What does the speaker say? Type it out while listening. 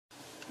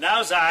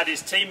Nowzad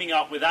is teaming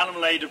up with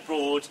Animal Aid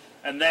Abroad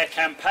and their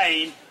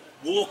campaign,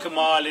 Walk a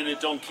Mile in a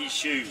Donkey's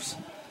Shoes.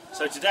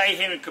 So today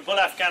here in Kabul,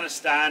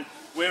 Afghanistan,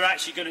 we're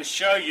actually going to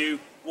show you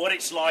what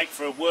it's like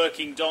for a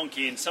working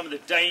donkey and some of the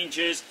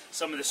dangers,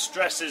 some of the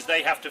stresses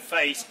they have to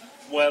face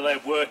while they're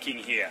working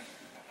here.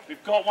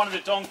 We've got one of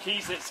the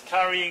donkeys that's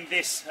carrying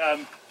this,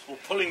 or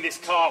pulling this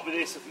cart with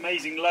this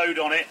amazing load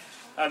on it,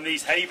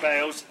 these hay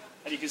bales,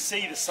 and you can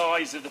see the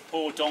size of the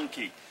poor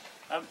donkey.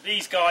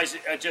 These guys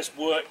are just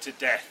worked to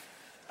death.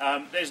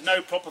 There's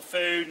no proper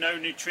food, no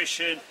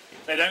nutrition,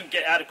 they don't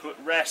get adequate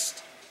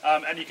rest,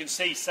 and you can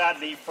see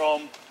sadly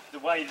from the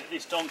way that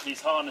this donkey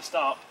is harnessed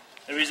up,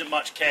 there isn't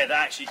much care that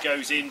actually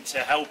goes into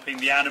helping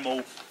the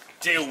animal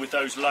deal with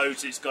those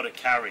loads it's got to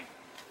carry.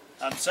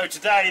 So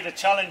today the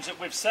challenge that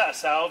we've set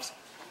ourselves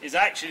is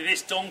actually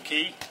this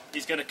donkey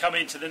is going to come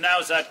into the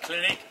Nowzad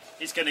clinic,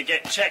 it's going to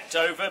get checked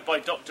over by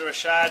Dr.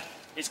 Ashad,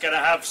 it's going to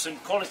have some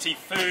quality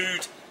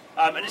food,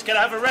 and it's going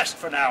to have a rest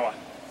for an hour.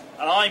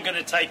 And I'm going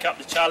to take up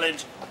the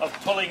challenge of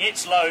pulling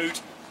its load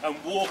and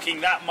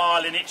walking that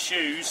mile in its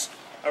shoes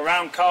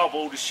around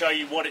Kabul to show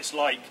you what it's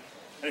like.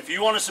 And if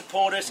you want to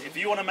support us, if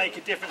you want to make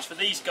a difference for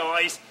these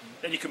guys,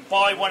 then you can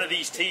buy one of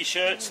these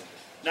t-shirts.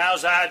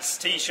 Nowzad's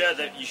t-shirt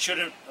that you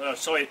shouldn't, a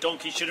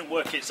donkey shouldn't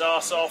work its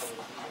arse off.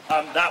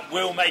 That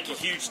will make a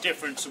huge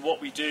difference to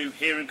what we do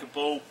here in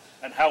Kabul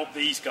and help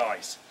these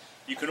guys.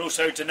 You can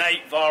also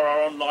donate via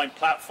our online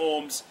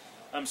platforms.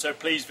 So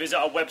please visit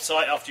our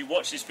website after you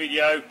watch this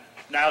video,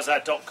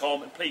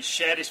 nowzad.com, and please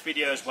share this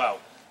video as well.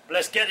 But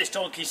let's get this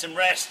donkey some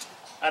rest,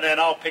 and then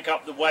I'll pick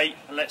up the weight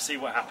and let's see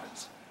what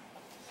happens.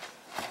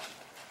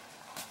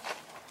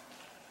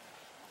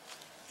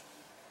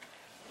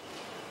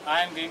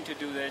 I'm going to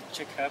do the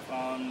checkup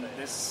on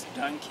this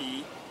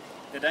donkey.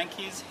 The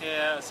donkeys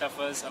here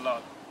suffers a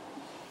lot.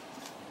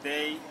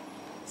 They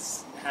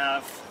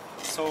have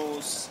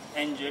sores,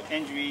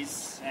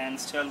 injuries, and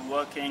still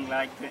working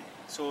like the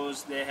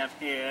sores they have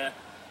here,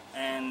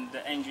 and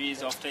the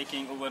injuries of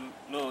taking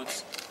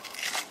overloads,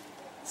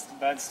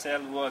 but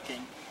still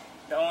working.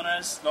 The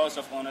owners, lots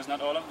of owners,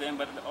 not all of them,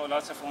 but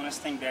lots of owners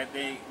think that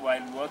they,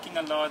 while working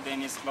a lot, they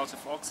need lots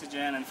of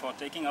oxygen, and for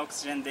taking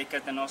oxygen, they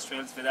cut the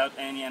nostrils without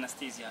any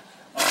anesthesia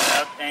or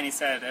without any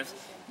sedatives.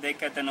 They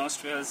cut the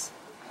nostrils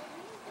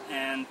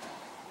and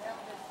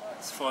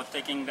for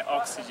taking the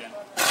oxygen.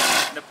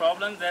 The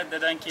problem that the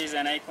donkeys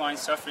and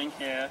equines suffering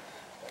here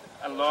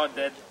a lot,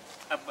 that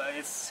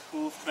it's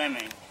hoof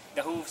trimming.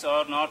 The hooves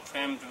are not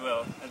trimmed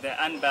well. They're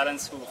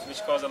unbalanced hooves,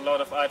 which cause a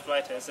lot of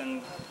arthritis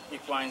in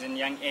equines in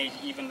young age,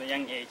 even the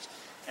young age.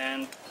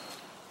 And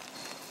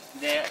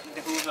the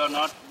hooves are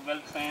not well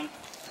trimmed,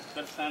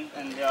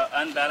 and they are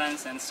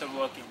unbalanced and still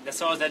working. The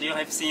sores that you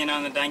have seen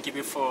on the donkey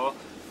before,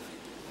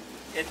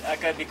 it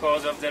occurred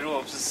because of the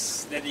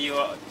ropes that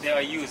they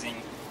are using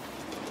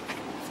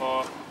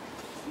for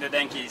the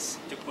donkeys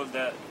to pull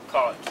the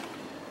cart.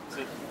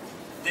 So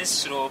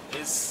this rope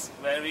is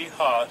very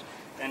hard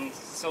and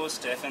so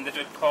stiff, and that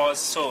will cause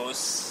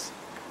sores,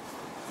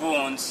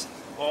 wounds.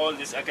 All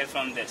this occurs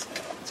from this.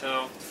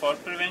 So for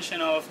prevention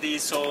of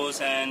these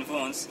sores and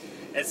wounds,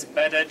 it's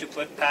better to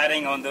put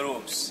padding on the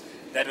ropes.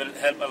 That will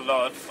help a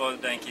lot for the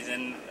donkeys,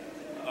 and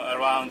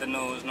around the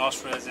nose,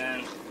 nostrils,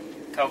 and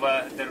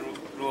cover the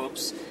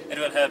ropes. It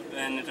will help,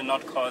 and it will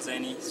not cause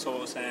any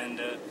sores and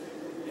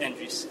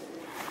injuries.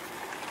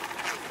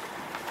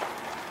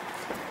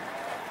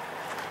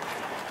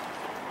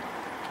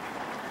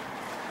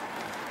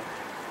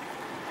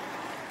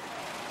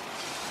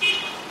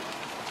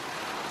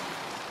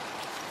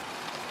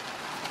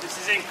 This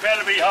is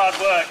incredibly hard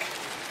work,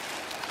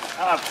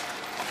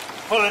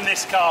 pulling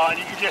this car, and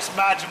you can just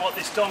imagine what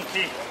this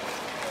donkey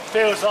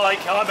feels like.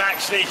 I'm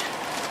actually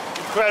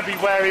incredibly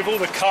wary of all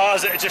the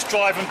cars that are just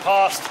driving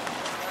past.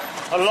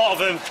 A lot of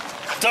them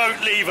don't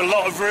leave a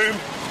lot of room,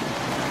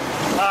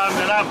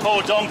 and that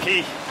poor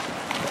donkey,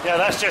 yeah,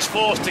 that's just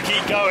forced to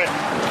keep going.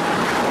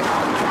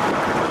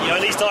 You know,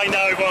 at least I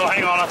know, well,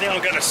 hang on, I think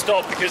I'm going to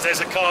stop because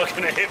there's a car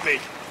going to hit me.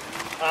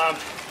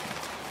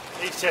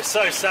 It's just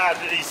so sad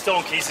that these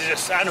donkeys are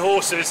just, and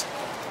horses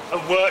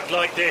are worked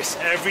like this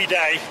every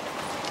day,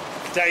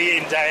 day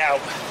in, day out.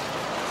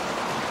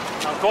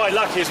 I'm quite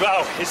lucky as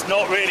well, it's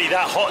not really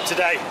that hot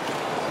today.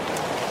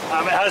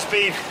 It has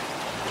been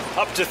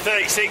up to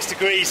 36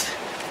 degrees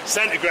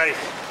centigrade.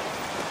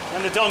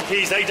 And the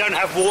donkeys, they don't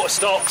have water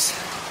stops.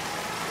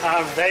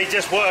 They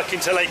just work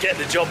until they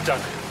get the job done.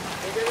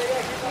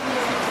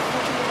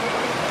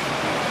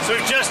 So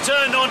we've just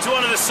turned onto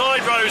one of the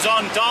side roads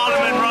on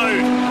Darlaman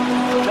Road,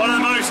 one of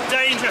the most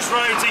dangerous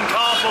roads in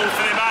Kabul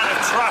for the amount of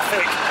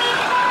traffic.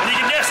 And you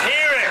can just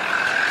hear it.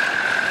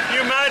 Can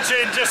you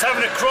imagine just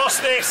having to cross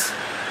this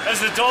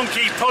as the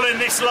donkey pulling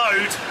this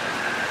load?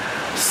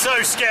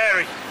 So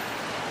scary.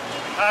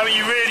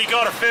 You really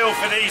got to feel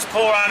for these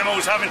poor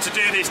animals having to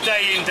do this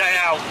day in, day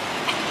out.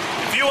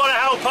 If you want to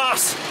help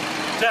us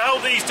to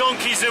help these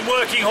donkeys and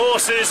working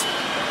horses,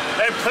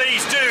 then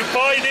please do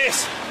buy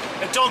this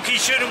a donkey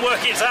shouldn't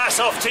work its ass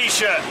off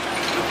t-shirt.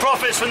 The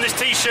profits from this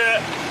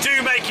t-shirt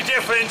do make a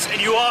difference,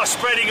 and you are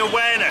spreading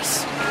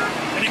awareness.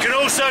 And you can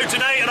also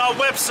donate on our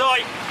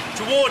website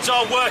towards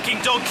our working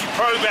donkey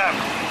program.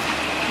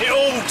 It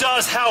all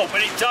does help,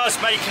 and it does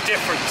make a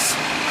difference.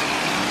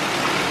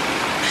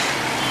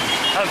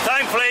 And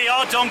thankfully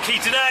our donkey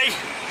today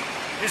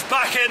is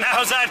back at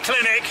Nowzad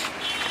Clinic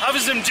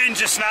having some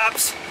ginger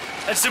snaps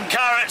and some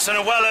carrots and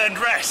a well-earned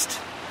rest.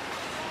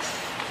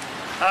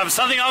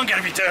 Something I'm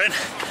going to be doing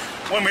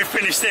when we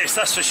finish this,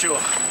 that's for sure.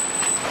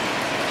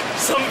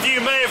 Some of you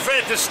may have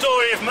read the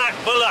story of Mac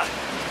Buller,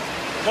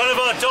 one of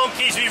our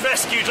donkeys we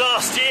rescued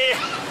last year.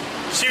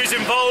 She was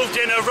involved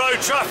in a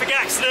road traffic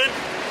accident.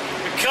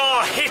 The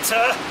car hit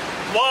her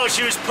while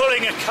she was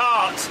pulling a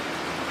cart,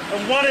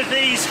 and one of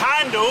these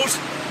handles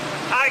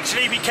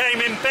actually became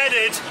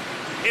embedded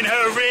in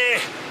her rear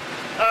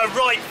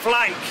right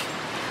flank.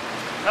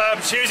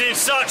 She was in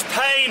such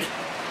pain,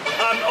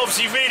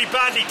 obviously really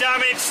badly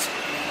damaged,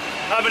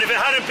 but if it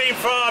hadn't been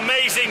for our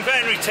amazing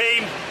veterinary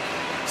team,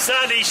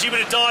 sadly she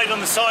would have died on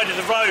the side of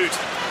the road.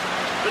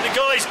 But the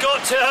guys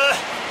got to her,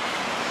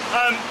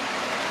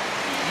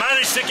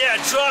 managed to get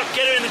a truck,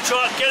 get her in the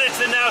truck, get her to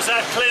the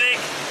Nowzad Clinic,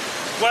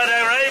 where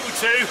they were able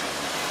to,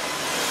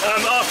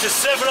 after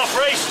several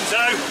operations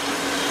though,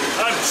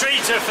 treat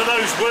her for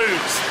those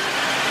wounds.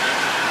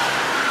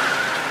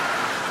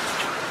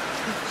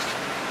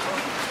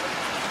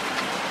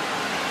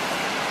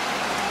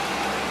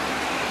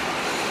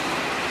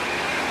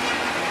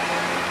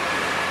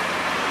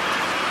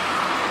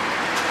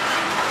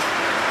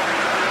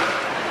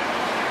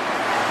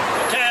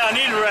 Okay, I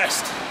need a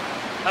rest.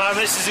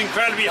 This is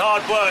incredibly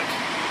hard work,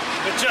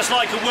 but just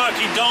like a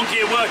working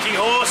donkey, a working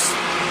horse,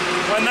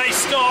 when they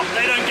stop,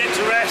 they don't get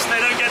to rest, they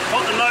don't get to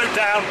put the load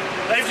down,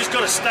 they've just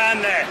got to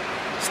stand there,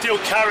 still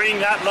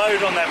carrying that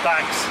load on their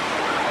backs.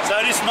 So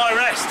this is my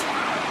rest.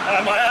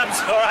 My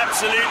abs are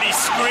absolutely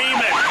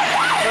screaming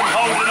from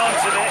holding on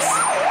to this.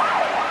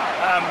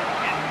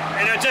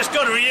 And I just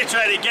got to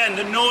reiterate again,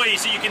 the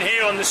noise that you can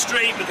hear on the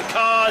street with the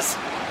cars,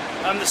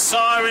 the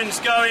sirens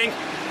going.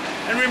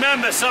 And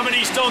remember, some of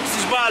these donkeys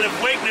as well have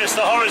witnessed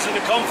the horrors of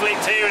the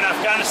conflict here in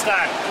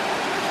Afghanistan.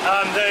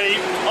 The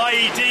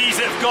IEDs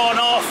that have gone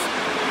off,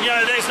 you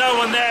know, there's no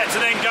one there to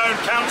then go and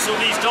counsel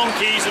these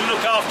donkeys and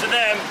look after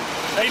them.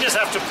 They just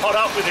have to put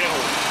up with it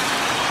all.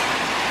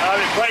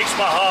 It breaks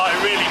my heart,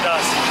 it really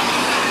does.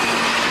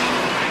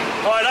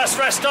 Alright, that's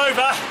rest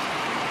over.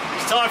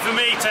 It's time for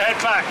me to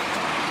head back.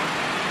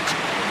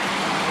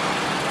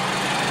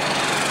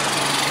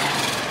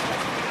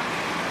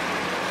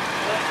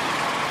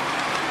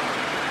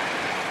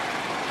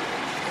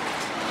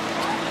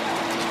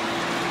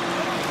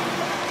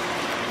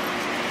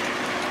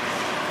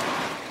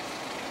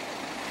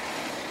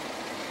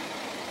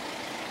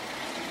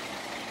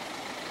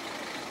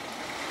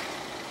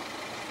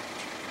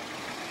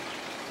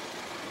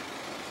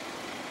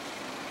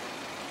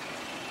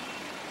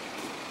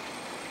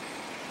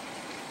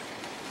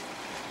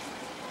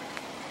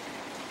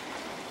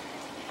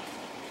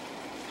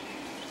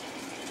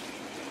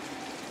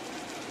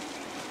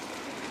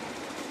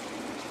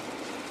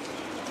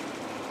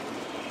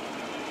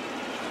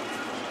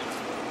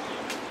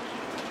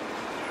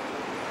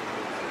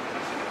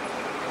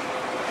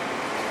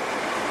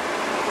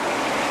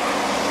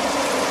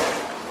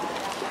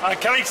 I'm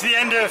coming to the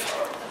end of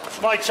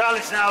my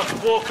challenge now to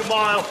walk a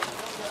mile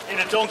in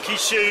a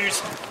donkey's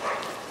shoes.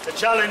 A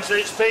challenge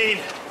that's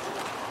been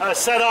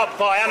set up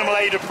by Animal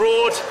Aid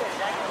Abroad,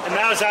 and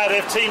Nowzad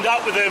have teamed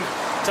up with them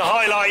to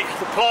highlight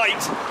the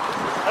plight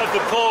of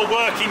the poor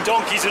working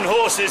donkeys and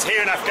horses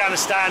here in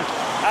Afghanistan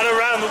and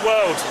around the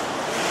world.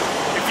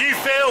 If you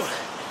feel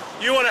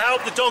you want to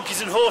help the donkeys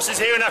and horses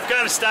here in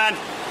Afghanistan,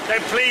 then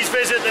please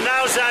visit the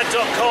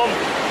Nowzad.com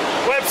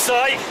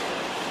website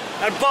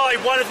and buy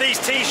one of these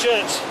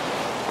t-shirts.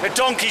 A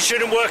donkey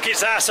shouldn't work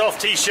its ass off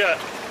t-shirt.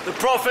 The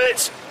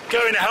profits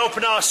going to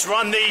helping us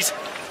run these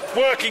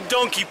working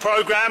donkey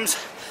programs.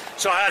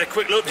 So I had a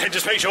quick look there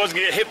just to make sure I wasn't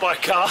going to get hit by a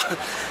car.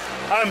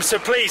 So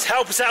please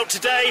help us out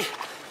today.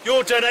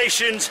 Your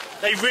donations,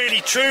 they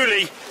really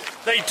truly,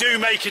 they do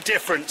make a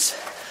difference.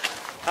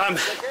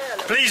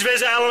 Please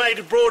visit Animal Aid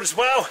Abroad as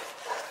well.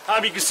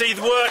 You can see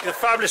the work, the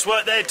fabulous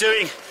work they're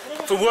doing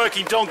for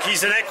working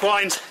donkeys and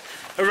equines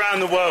around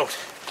the world.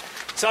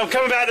 So I'm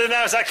coming back to the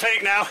Nowzad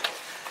Clinic now,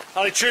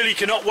 and I truly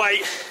cannot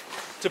wait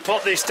to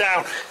put this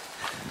down.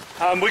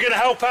 We're going to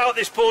help out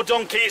this poor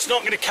donkey. It's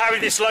not going to carry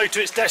this load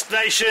to its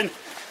destination.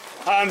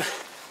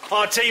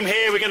 Our team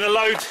here, we're going to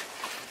load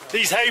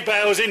these hay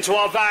bales into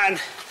our van,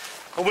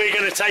 and we're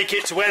going to take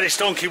it to where this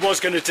donkey was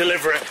going to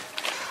deliver it.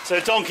 So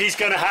the donkey's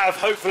going to have,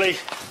 hopefully,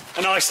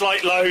 a nice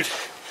light load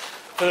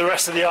for the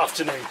rest of the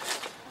afternoon.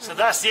 So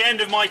that's the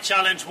end of my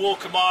challenge,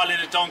 walk a mile in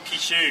a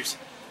donkey's shoes.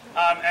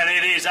 And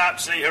it is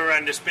absolutely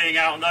horrendous being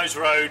out on those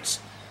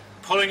roads,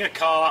 pulling a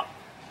cart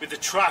with the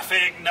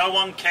traffic, no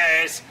one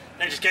cares,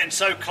 they're just getting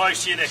so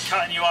close to you, they're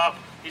cutting you up,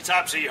 it's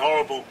absolutely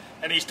horrible.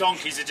 And these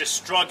donkeys are just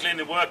struggling,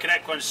 the working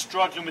equines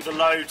struggling with the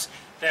loads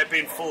they're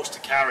being forced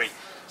to carry.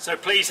 So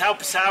please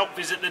help us out.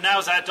 Visit the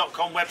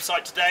Nowzad.com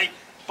website today.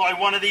 Buy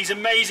one of these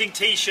amazing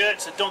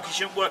t-shirts, A Donkey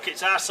Shouldn't Work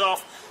Its Ass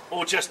Off,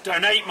 or just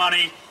donate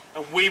money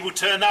and we will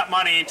turn that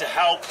money into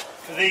help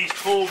for these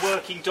poor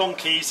working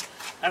donkeys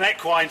and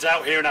equines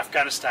out here in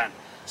Afghanistan.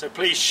 So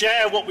please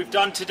share what we've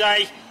done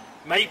today,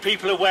 make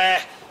people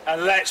aware,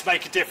 and let's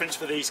make a difference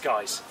for these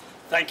guys.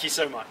 Thank you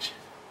so much.